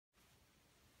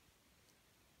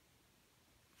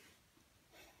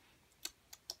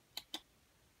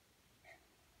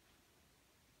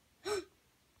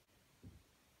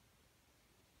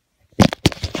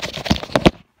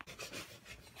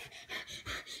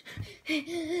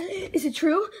Is it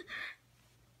true?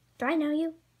 Do I know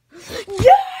you?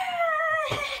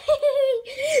 Yeah!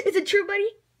 Is it true, buddy?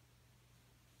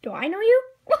 Do I know you?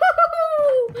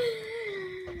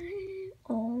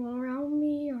 All around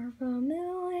me are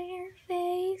familiar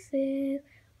faces,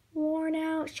 worn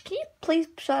out. Can you please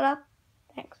shut up?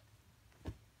 Thanks.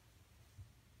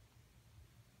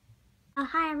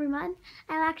 Hi everyone.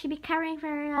 I'll actually be covering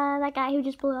for that guy who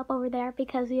just blew up over there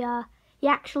because he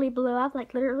actually blew up,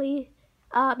 like literally,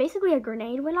 basically a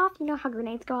grenade went off. You know how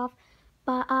grenades go off.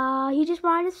 But he just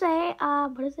wanted to say,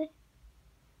 what is it?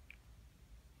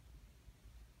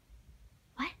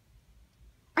 What?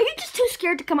 Are you just too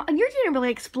scared to come out? Yours didn't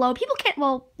really explode. People can't,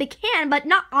 well, they can, but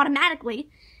not automatically.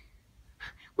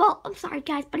 Well, I'm sorry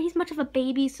guys, but he's much of a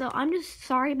baby, so I'm just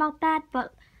sorry about that.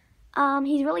 But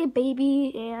he's really a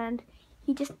baby, and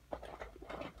he just,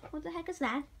 what the heck is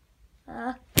that?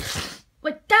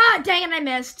 Wait, dang it, I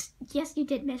missed. Yes, you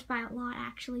did miss by a lot,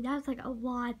 actually. That was like a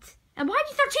lot. And why'd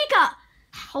you throw Chica?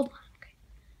 Hold on.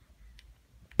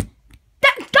 Okay.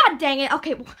 God dang it.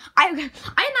 Okay, well, I am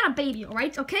not a baby, all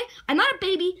right? Okay, I'm not a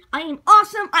baby. I am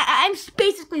awesome. I'm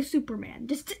basically Superman.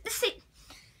 Just say,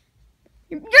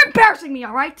 you're embarrassing me,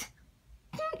 all right?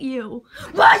 You.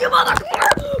 Why, you mother?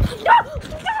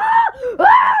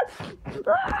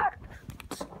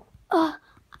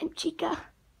 I'm Chica.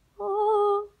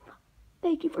 Oh,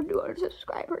 thank you for 200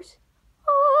 subscribers.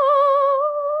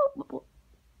 Oh.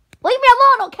 Leave me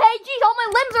alone, okay? Jeez, all my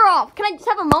limbs are off. Can I just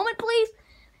have a moment, please?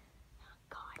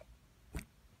 God.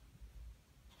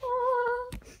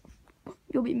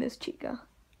 You'll be missed, Chica.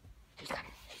 She's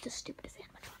the stupidest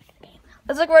animatronic in the game.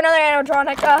 Let's look for another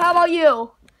animatronic. How about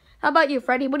you? How about you,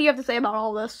 Freddy? What do you have to say about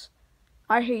all this?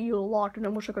 I hate you a lot, and I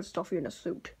wish I could stuff you in a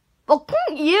suit. Well,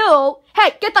 you!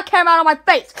 Hey, get the camera out of my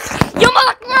face! You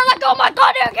mother! Oh my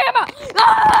goddamn camera!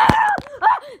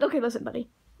 Okay, listen, buddy.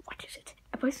 What is it?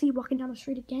 If I see you walking down the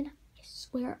street again, I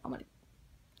swear I'm gonna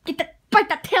bite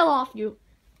that tail off you.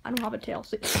 I don't have a tail.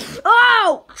 See?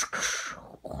 Oh!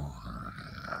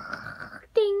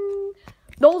 Ding!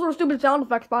 Those are stupid sound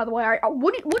effects, by the way.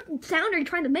 What sound are you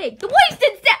trying to make? The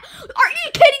wasted sound! Are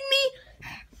you kidding me?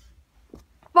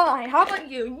 Fine. How about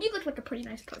you? You look like a pretty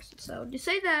nice person. So just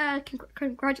say that.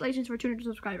 Congratulations for 200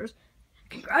 subscribers.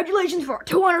 Congratulations for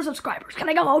 200 subscribers. Can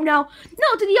I go home now?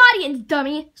 No, to the audience,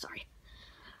 dummy. Sorry.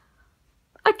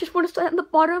 I just want to say on the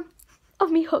bottom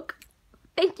of me hook,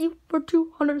 thank you for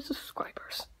 200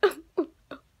 subscribers.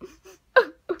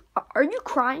 Are you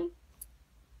crying?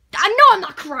 I know I'm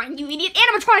not crying, you idiot.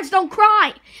 Animatronics don't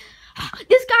cry.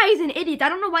 This guy is an idiot. I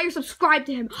don't know why you're subscribed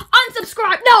to him.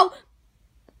 Unsubscribe. No.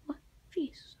 What?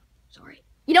 Jeez. Sorry.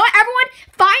 You know what, everyone?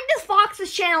 Find this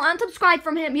fox's channel. Unsubscribe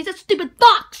from him. He's a stupid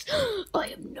fox. I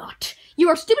am not. You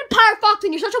are a stupid pirate fox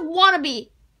and you're such a wannabe.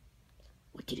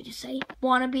 What did you just say?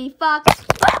 Wannabe fox.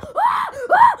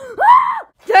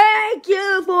 Thank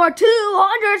you for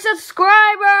 200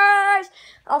 subscribers.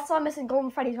 Also, I'm missing Golden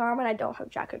Freddy's arm and I don't have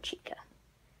Jack or Chica.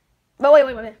 But wait. I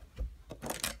forgot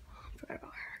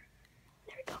about her.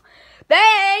 There we go.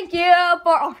 Thank you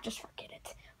for, oh, just forget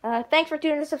it. Thanks for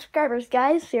 200 subscribers,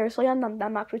 guys. Seriously,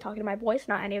 I'm actually talking to my voice,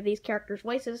 not any of these characters'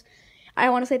 voices. I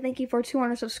want to say thank you for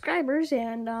 200 subscribers,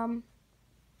 and,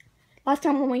 last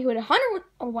time when we hit 100,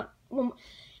 when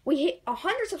we hit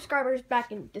 100 subscribers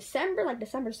back in December, like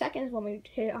December 2nd is when we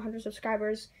hit 100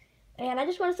 subscribers. And I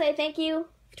just want to say thank you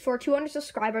for 200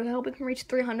 subscribers. I hope we can reach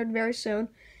 300 very soon.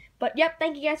 But yep,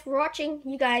 thank you guys for watching.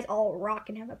 You guys all rock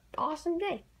and have an awesome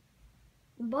day.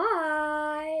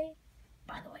 Bye.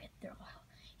 By the way,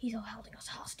 he's all holding us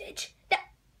hostage.